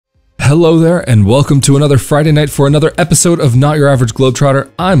Hello there, and welcome to another Friday night for another episode of Not Your Average Globetrotter.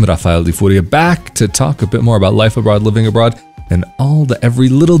 I'm Rafael de Furia, back to talk a bit more about life abroad, living abroad, and every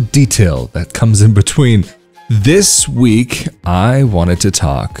little detail that comes in between. This week, I wanted to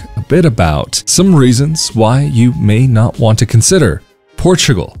talk a bit about some reasons why you may not want to consider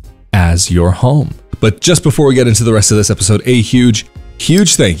Portugal as your home. But just before we get into the rest of this episode, a huge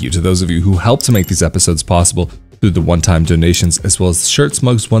thank you to those of you who helped to make these episodes possible through the one-time donations, as well as shirts,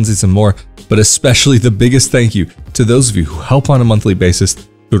 mugs, onesies, and more. But especially the biggest thank you to those of you who help on a monthly basis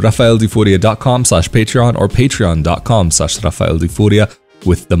through rafaeldefuria.com/Patreon or patreon.com/rafaeldefuria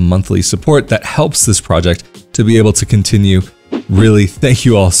with the monthly support that helps this project to be able to continue. Really, thank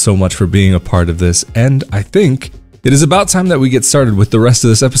you all so much for being a part of this. And I think it is about time that we get started with the rest of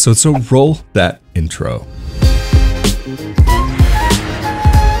this episode, so roll that intro.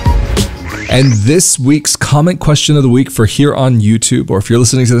 And this week's comment question of the week for here on YouTube, or if you're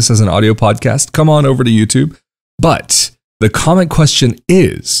listening to this as an audio podcast, come on over to YouTube. But the comment question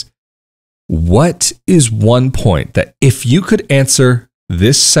is, what is one point that if you could answer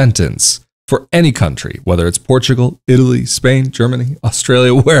this sentence for any country, whether it's Portugal, Italy, Spain, Germany,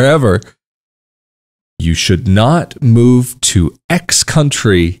 Australia, wherever, you should not move to X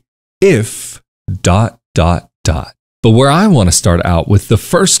country if ... But where I want to start out with the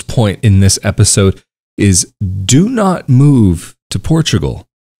first point in this episode is do not move to Portugal.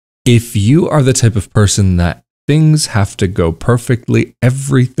 If you are the type of person that things have to go perfectly,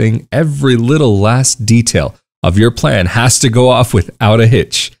 everything, every little last detail of your plan has to go off without a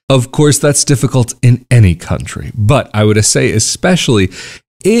hitch. Of course, that's difficult in any country, but I would say especially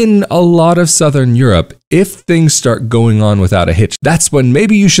in a lot of Southern Europe, if things start going on without a hitch, that's when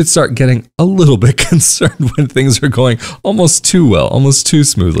maybe you should start getting a little bit concerned when things are going almost too well, almost too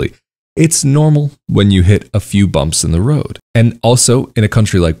smoothly. It's normal when you hit a few bumps in the road. And also in a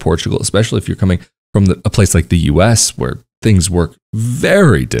country like Portugal, especially if you're coming from a place like the US where things work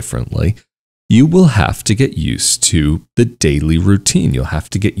very differently, you will have to get used to the daily routine. You'll have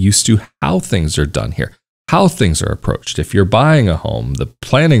to get used to how things are done here, how things are approached. If you're buying a home, the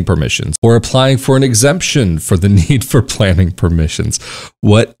planning permissions, or applying for an exemption for the need for planning permissions,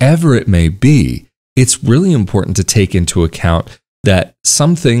 whatever it may be, it's really important to take into account that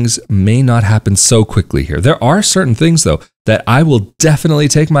some things may not happen so quickly here. There are certain things, though, that I will definitely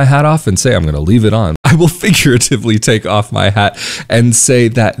take my hat off and say I'm going to leave it on. I will figuratively take off my hat and say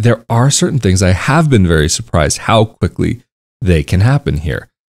that there are certain things I have been very surprised how quickly they can happen here.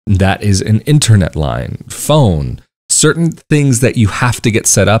 That is an internet line, phone, certain things that you have to get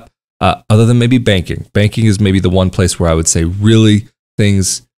set up other than maybe banking. Banking is maybe the one place where I would say really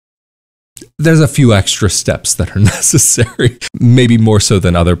things, there's a few extra steps that are necessary, maybe more so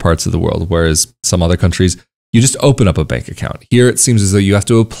than other parts of the world, whereas some other countries, you just open up a bank account. Here it seems as though you have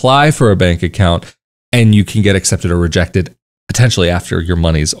to apply for a bank account and you can get accepted or rejected potentially after your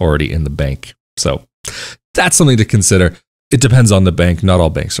money's already in the bank. So that's something to consider. It depends on the bank. Not all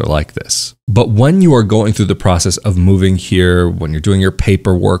banks are like this. But when you are going through the process of moving here, when you're doing your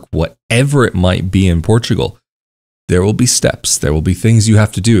paperwork, whatever it might be in Portugal, there will be steps. There will be things you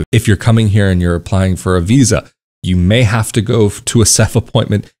have to do. If you're coming here and you're applying for a visa, you may have to go to a CEF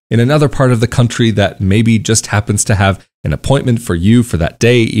appointment in another part of the country that maybe just happens to have an appointment for you for that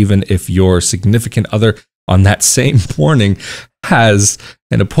day, even if your significant other on that same morning has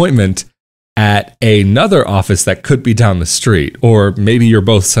an appointment at another office that could be down the street, or maybe you're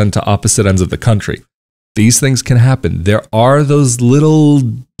both sent to opposite ends of the country. These things can happen. There are those little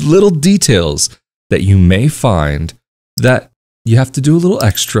details that you may find that you have to do a little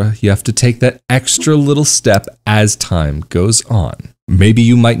extra. You have to take that extra little step as time goes on. Maybe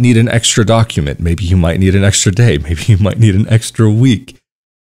you might need an extra document. Maybe you might need an extra day. Maybe you might need an extra week.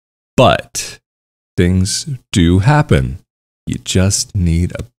 But things do happen. You just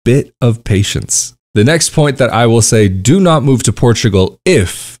need a bit of patience. The next point that I will say, do not move to Portugal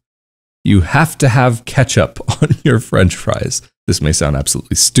if you have to have ketchup on your French fries. This may sound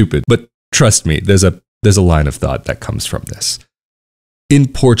absolutely stupid, but trust me, there's a line of thought that comes from this. In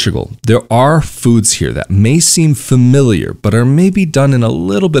Portugal, there are foods here that may seem familiar, but are maybe done in a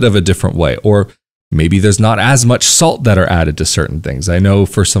little bit of a different way, or maybe there's not as much salt that are added to certain things. I know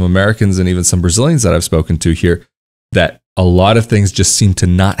for some Americans and even some Brazilians that I've spoken to here, that a lot of things just seem to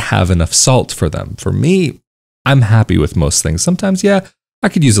not have enough salt for them. For me, I'm happy with most things. Sometimes, yeah, I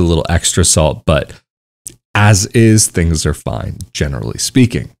could use a little extra salt, but as is, things are fine, generally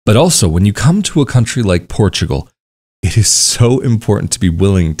speaking. But also, when you come to a country like Portugal, it is so important to be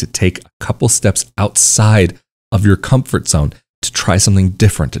willing to take a couple steps outside of your comfort zone to try something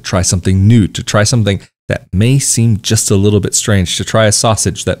different, to try something new, to try something that may seem just a little bit strange, to try a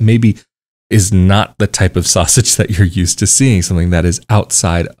sausage that maybe is not the type of sausage that you're used to seeing, something that is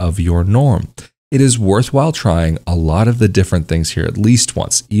outside of your norm. It is worthwhile trying a lot of the different things here at least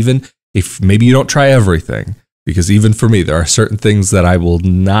once, even if maybe you don't try everything, because even for me, there are certain things that I will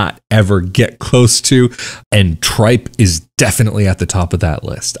not ever get close to, and tripe is definitely at the top of that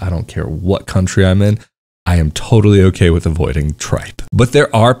list. I don't care what country I'm in. I am totally okay with avoiding tripe. But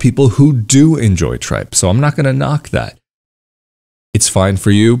there are people who do enjoy tripe, so I'm not going to knock that. It's fine for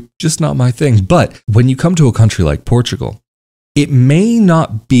you, just not my thing. But when you come to a country like Portugal, it may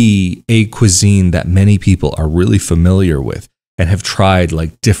not be a cuisine that many people are really familiar with and have tried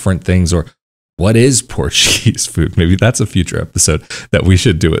like different things, or what is Portuguese food? Maybe that's a future episode that we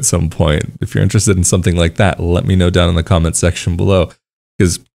should do at some point. If you're interested in something like that, let me know down in the comment section below.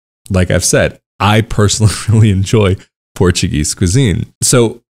 Because like I've said, I personally really enjoy Portuguese cuisine.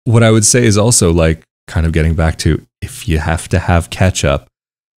 So what I would say is also, like, kind of getting back to, if you have to have ketchup,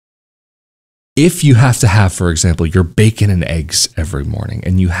 if you have to have, for example, your bacon and eggs every morning,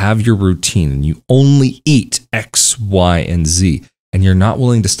 and you have your routine and you only eat X, Y, and Z, and you're not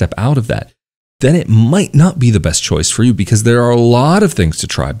willing to step out of that, then it might not be the best choice for you, because there are a lot of things to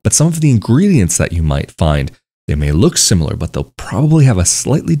try. But some of the ingredients that you might find, they may look similar, but they'll probably have a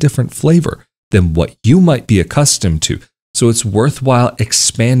slightly different flavor than what you might be accustomed to. So it's worthwhile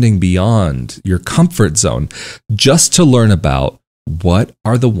expanding beyond your comfort zone just to learn about what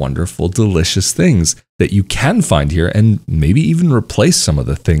are the wonderful, delicious things that you can find here, and maybe even replace some of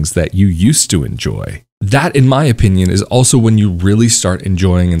the things that you used to enjoy. That, in my opinion, is also when you really start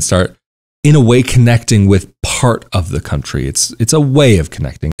enjoying and start, in a way, connecting with part of the country. It's a way of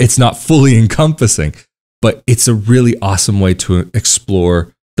connecting. It's not fully encompassing, but it's a really awesome way to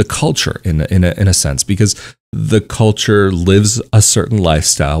explore the culture in a sense, because the culture lives a certain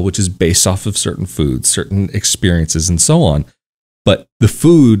lifestyle, which is based off of certain foods, certain experiences, and so on. But the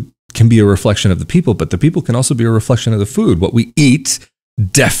food can be a reflection of the people, but the people can also be a reflection of the food. What we eat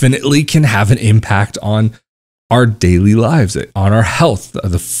definitely can have an impact on our daily lives, on our health,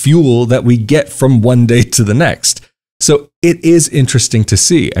 the fuel that we get from one day to the next. So it is interesting to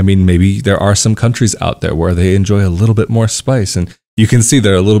see. I mean, maybe there are some countries out there where they enjoy a little bit more spice, and you can see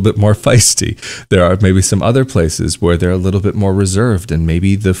they're a little bit more feisty. There are maybe some other places where they're a little bit more reserved, and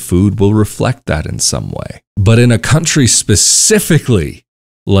maybe the food will reflect that in some way. But in a country specifically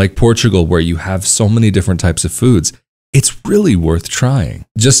like Portugal, where you have so many different types of foods, it's really worth trying.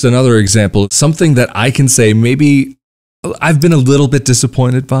 Just another example, something that I can say maybe I've been a little bit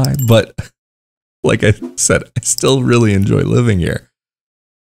disappointed by, but like I said, I still really enjoy living here.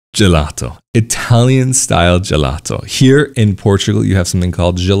 Gelato, Italian style gelato. Here in Portugal, you have something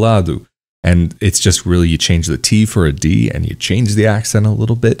called gelado, and it's just really, you change the T for a D and you change the accent a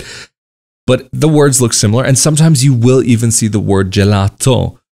little bit, but the words look similar, and sometimes you will even see the word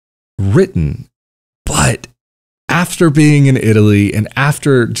gelato written. But after being in Italy and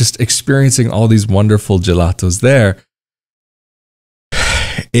after just experiencing all these wonderful gelatos there,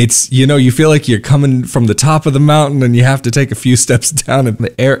 it's, you know, you feel like you're coming from the top of the mountain and you have to take a few steps down, and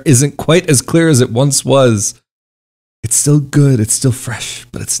the air isn't quite as clear as it once was. It's still good, it's still fresh,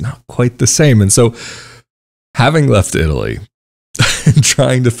 but it's not quite the same. And so, having left Italy and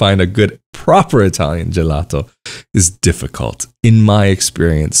trying to find a good, proper Italian gelato is difficult, in my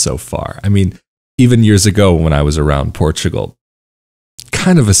experience so far. I mean, even years ago when I was around Portugal,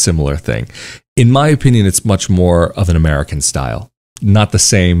 kind of a similar thing. In my opinion, it's much more of an American style. Not the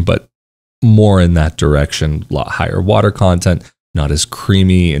same, but more in that direction. A lot higher water content, not as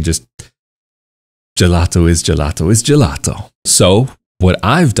creamy, and just gelato is gelato is gelato. So what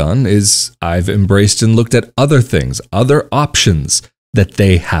I've done is I've embraced and looked at other things, other options that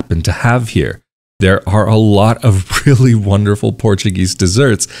they happen to have here. There are a lot of really wonderful Portuguese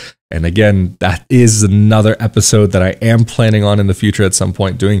desserts. And again, that is another episode that I am planning on in the future at some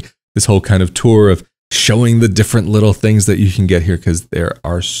point, doing this whole kind of tour of showing the different little things that you can get here, because there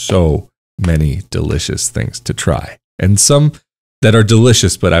are so many delicious things to try. And some that are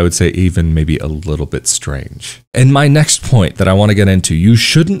delicious, but I would say even maybe a little bit strange. And my next point that I want to get into, you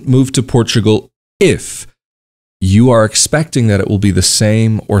shouldn't move to Portugal if you are expecting that it will be the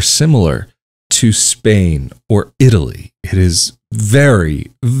same or similar to Spain or Italy. It is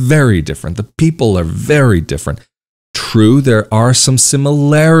very, very different. The people are very different. True, there are some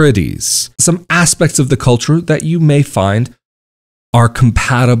similarities, some aspects of the culture that you may find are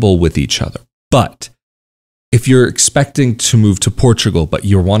compatible with each other. But if you're expecting to move to Portugal, but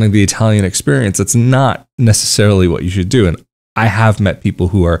you're wanting the Italian experience, it's not necessarily what you should do. And I have met people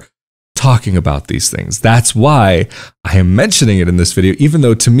who are talking about these things. That's why I am mentioning it in this video, even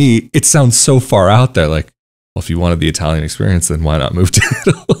though to me, it sounds so far out there. Like, well, if you wanted the Italian experience, then why not move to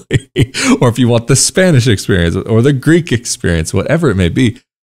Italy? Or if you want the Spanish experience or the Greek experience, whatever it may be.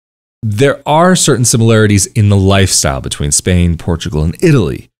 There are certain similarities in the lifestyle between Spain, Portugal, and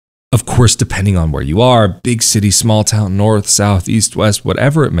Italy. Of course, depending on where you are, big city, small town, north, south, east, west,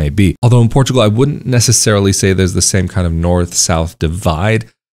 whatever it may be. Although in Portugal, I wouldn't necessarily say there's the same kind of north-south divide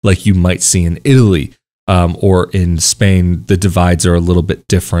like you might see in Italy. Or in Spain, the divides are a little bit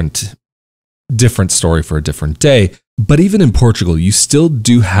different. Different story for a different day. But even in Portugal, you still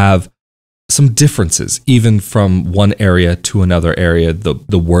do have some differences, even from one area to another area,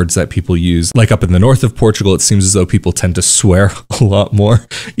 the words that people use. Like up in the north of Portugal, it seems as though people tend to swear a lot more,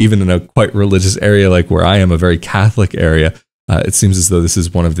 even in a quite religious area like where I am, a very Catholic area. It seems as though this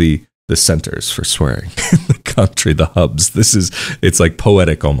is one of the centers for swearing in the country, the hubs. It's like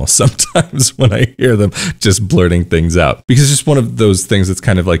poetic almost sometimes when I hear them just blurting things out, because it's just one of those things that's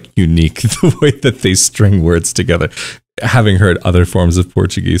kind of like unique, the way that they string words together. Having heard other forms of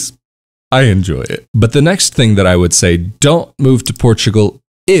Portuguese, I enjoy it. But the next thing that I would say, don't move to Portugal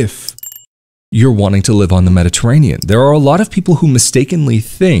if you're wanting to live on the Mediterranean. There are a lot of people who mistakenly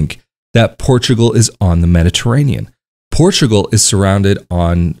think that Portugal is on the Mediterranean. Portugal is surrounded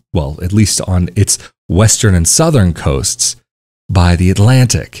on, well, at least on its western and southern coasts by the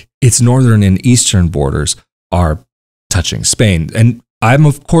Atlantic. Its northern and eastern borders are touching Spain. And I'm,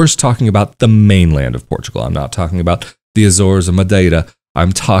 of course, talking about the mainland of Portugal. I'm not talking about the Azores or Madeira.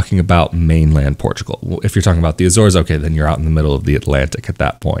 I'm talking about mainland Portugal. If you're talking about the Azores, okay, then you're out in the middle of the Atlantic at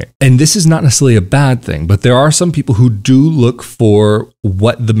that point. And this is not necessarily a bad thing, but there are some people who do look for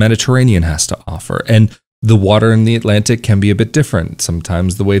what the Mediterranean has to offer. And the water in the Atlantic can be a bit different.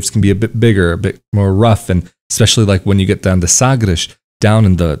 Sometimes the waves can be a bit bigger, a bit more rough, and especially like when you get down to Sagres, down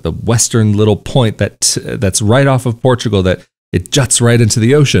in the western little point that's right off of Portugal, that it juts right into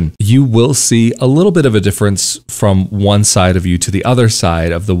the ocean, you will see a little bit of a difference from one side of you to the other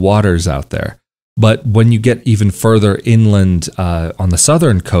side of the waters out there. But when you get even further inland on the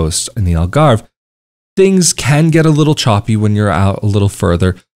southern coast in the Algarve, things can get a little choppy when you're out a little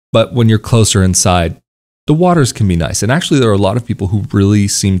further, but when you're closer inside, the waters can be nice. And actually, there are a lot of people who really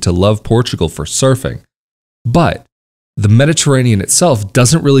seem to love Portugal for surfing. But the Mediterranean itself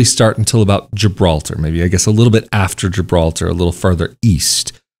doesn't really start until about Gibraltar, maybe I guess a little bit after Gibraltar, a little further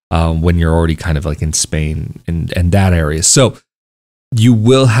east, when you're already kind of like in Spain and that area. So you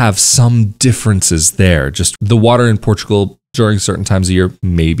will have some differences there. Just the water in Portugal during certain times of year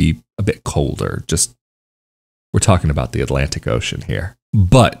may be a bit colder. Just we're talking about the Atlantic Ocean here.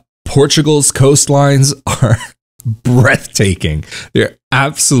 But Portugal's coastlines are breathtaking. They're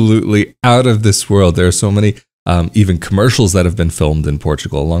absolutely out of this world. There are so many even commercials that have been filmed in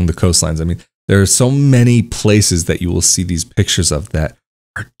Portugal along the coastlines. I mean, there are so many places that you will see these pictures of that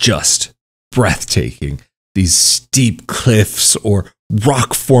are just breathtaking. These steep cliffs or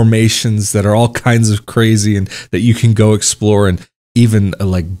rock formations that are all kinds of crazy and that you can go explore, and even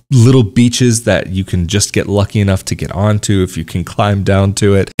like little beaches that you can just get lucky enough to get onto if you can climb down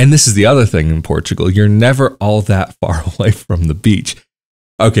to it. And this is the other thing in Portugal, you're never all that far away from the beach.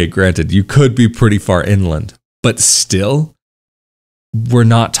 Okay, granted, you could be pretty far inland, but still, we're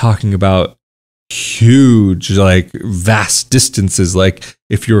not talking about huge, like vast distances. Like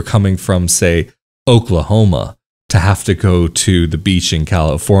if you were coming from, say, Oklahoma to have to go to the beach in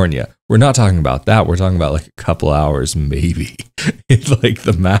California. We're not talking about that. We're talking about like a couple hours, maybe, like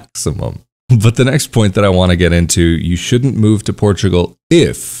the maximum. But the next point that I want to get into, you shouldn't move to Portugal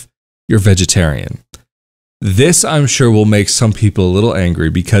if you're vegetarian. This, I'm sure, will make some people a little angry,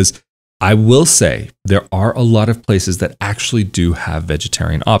 because I will say there are a lot of places that actually do have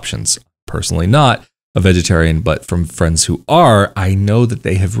vegetarian options. Personally, not a vegetarian, but from friends who are, I know that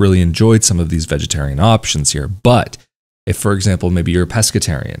they have really enjoyed some of these vegetarian options here. But if, for example, maybe you're a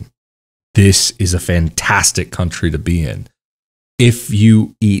pescatarian, this is a fantastic country to be in. If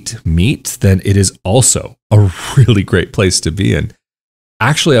you eat meat, then it is also a really great place to be in.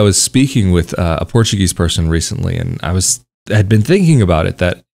 Actually, I was speaking with a Portuguese person recently, and I had been thinking about it,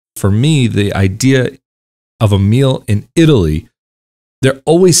 that for me, the idea of a meal in Italy, there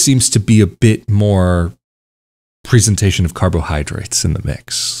always seems to be a bit more presentation of carbohydrates in the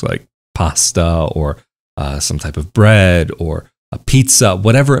mix, like pasta or some type of bread or a pizza,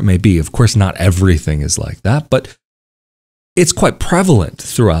 whatever it may be. Of course, not everything is like that, but it's quite prevalent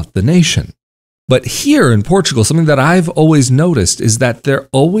throughout the nation. But here in Portugal, something that I've always noticed is that there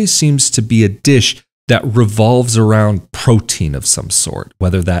always seems to be a dish that revolves around protein of some sort,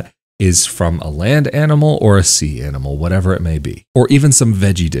 whether that is from a land animal or a sea animal, whatever it may be, or even some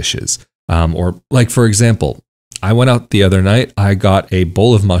veggie dishes. Or like, for example, I went out the other night, I got a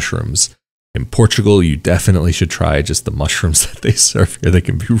bowl of mushrooms. In Portugal, you definitely should try just the mushrooms that they serve here. They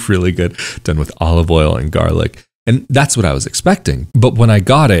can be really good, done with olive oil and garlic. And that's what I was expecting. But when I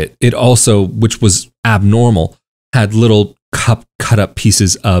got it, it also, which was abnormal, had little cut up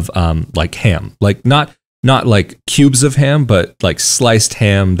pieces of like ham, like not like cubes of ham, but like sliced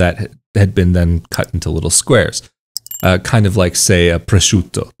ham that had been then cut into little squares. Kind of like, say, a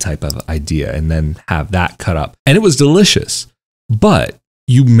prosciutto type of idea, and then have that cut up. And it was delicious. But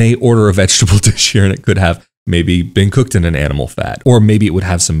you may order a vegetable dish here and it could have maybe been cooked in an animal fat, or maybe it would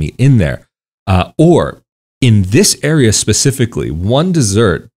have some meat in there. Or in this area specifically, one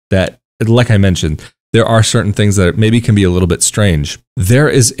dessert that, like I mentioned, there are certain things that maybe can be a little bit strange. There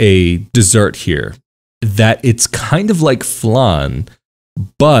is a dessert here that it's kind of like flan,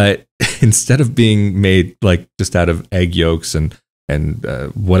 but instead of being made like just out of egg yolks and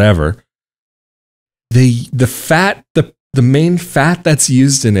whatever, the main fat that's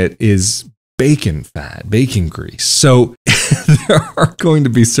used in it is bacon fat, bacon grease. So there are going to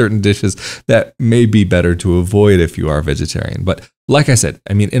be certain dishes that may be better to avoid if you are a vegetarian. But like I said,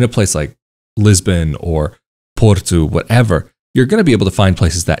 I mean, in a place like Lisbon or Porto, whatever, you're going to be able to find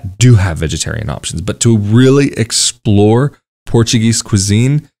places that do have vegetarian options. But to really explore Portuguese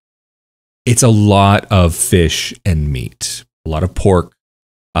cuisine, it's a lot of fish and meat, a lot of pork.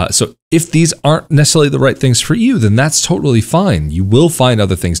 So if these aren't necessarily the right things for you, then that's totally fine. You will find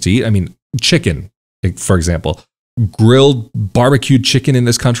other things to eat. I mean, chicken, for example, grilled barbecued chicken in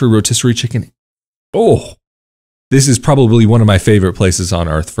this country, rotisserie chicken. Oh, this is probably one of my favorite places on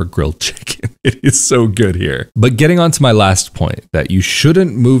earth for grilled chicken. It is so good here. But getting on to my last point, that you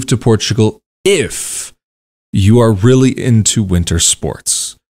shouldn't move to Portugal if you are really into winter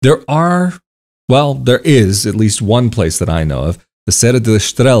sports. There is at least one place that I know of, the Serra da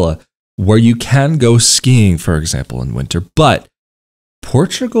Estrela, where you can go skiing, for example, in winter. But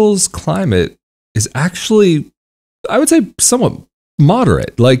Portugal's climate is actually, I would say, somewhat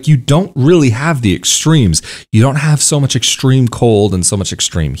moderate. Like, you don't really have the extremes. You don't have so much extreme cold and so much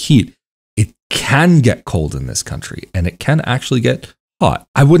extreme heat. It can get cold in this country, and it can actually get hot.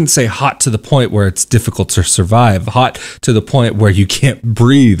 I wouldn't say hot to the point where it's difficult to survive, hot to the point where you can't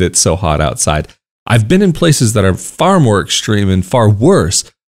breathe. It's so hot outside. I've been in places that are far more extreme and far worse,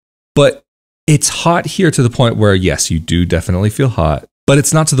 but it's hot here to the point where, yes, you do definitely feel hot, but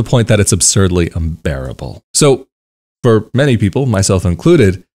it's not to the point that it's absurdly unbearable. So for many people, myself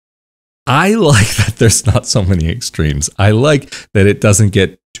included, I like that there's not so many extremes. I like that it doesn't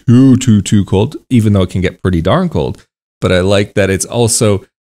get too cold, even though it can get pretty darn cold. But I like that it's also,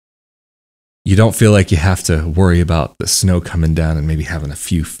 you don't feel like you have to worry about the snow coming down and maybe having a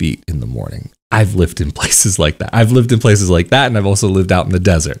few feet in the morning. I've lived in places like that. And I've also lived out in the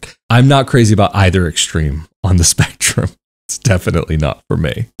desert. I'm not crazy about either extreme on the spectrum. It's definitely not for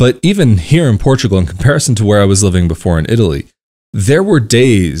me. But even here in Portugal, in comparison to where I was living before in Italy, there were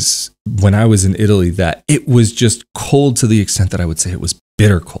days when I was in Italy that it was just cold to the extent that I would say it was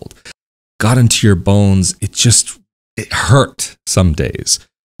bitter cold. Got into your bones. It hurt some days.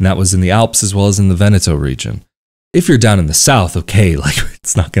 And that was in the Alps as well as in the Veneto region. If you're down in the south, okay, like,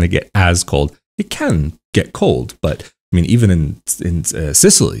 it's not going to get as cold. It can get cold, but I mean, even in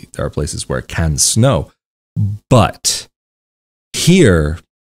Sicily, there are places where it can snow. But here,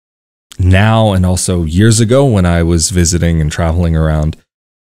 now, and also years ago when I was visiting and traveling around,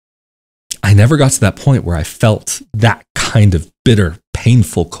 I never got to that point where I felt that kind of bitter,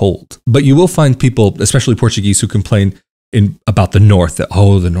 painful cold. But you will find people, especially Portuguese, who complain about the north, that,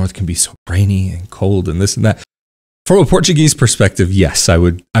 oh, the north can be so rainy and cold and this and that. From a Portuguese perspective, yes, I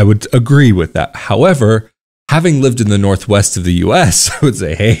would agree with that. However, having lived in the northwest of the US, I would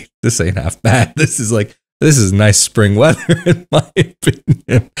say, hey, this ain't half bad. This is nice spring weather, in my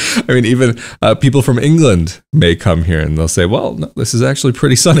opinion. I mean, even people from England may come here and they'll say, well, no, this is actually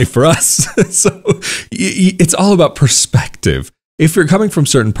pretty sunny for us. So it's all about perspective. If you're coming from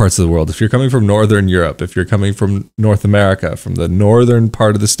certain parts of the world, if you're coming from Northern Europe, if you're coming from North America, from the northern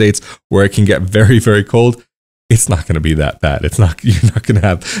part of the States where it can get very, very cold, it's not going to be that bad. You're not going to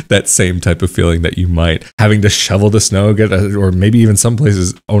have that same type of feeling that you might having to shovel the snow, or maybe even some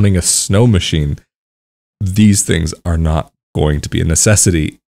places owning a snow machine. These things are not going to be a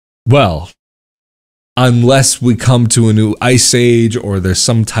necessity. Well, unless we come to a new ice age or there's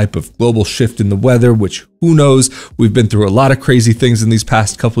some type of global shift in the weather, which who knows? We've been through a lot of crazy things in these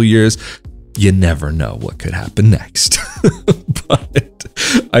past couple of years. you never know what could happen next. But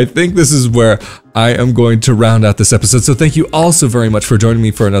I think this is where I am going to round out this episode. So thank you all so very much for joining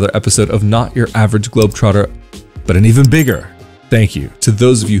me for another episode of Not Your Average Globetrotter, but an even bigger thank you to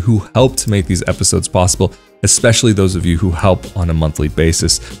those of you who helped make these episodes possible, especially those of you who help on a monthly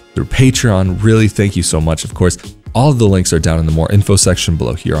basis through Patreon. Really, thank you so much. Of course, all of the links are down in the more info section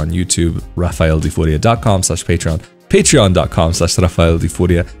below here on YouTube, rafaeldefuria.com/Patreon,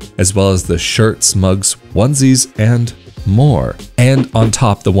 patreon.com/rafaeldefuria, as well as the shirts, mugs, onesies, and more. And on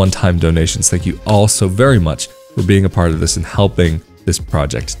top, the one-time donations. Thank you all so very much for being a part of this and helping this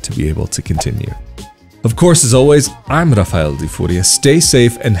project to be able to continue. Of course, as always, I'm Rafael de Furia. Stay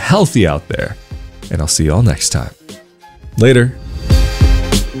safe and healthy out there, and I'll see you all next time. Later.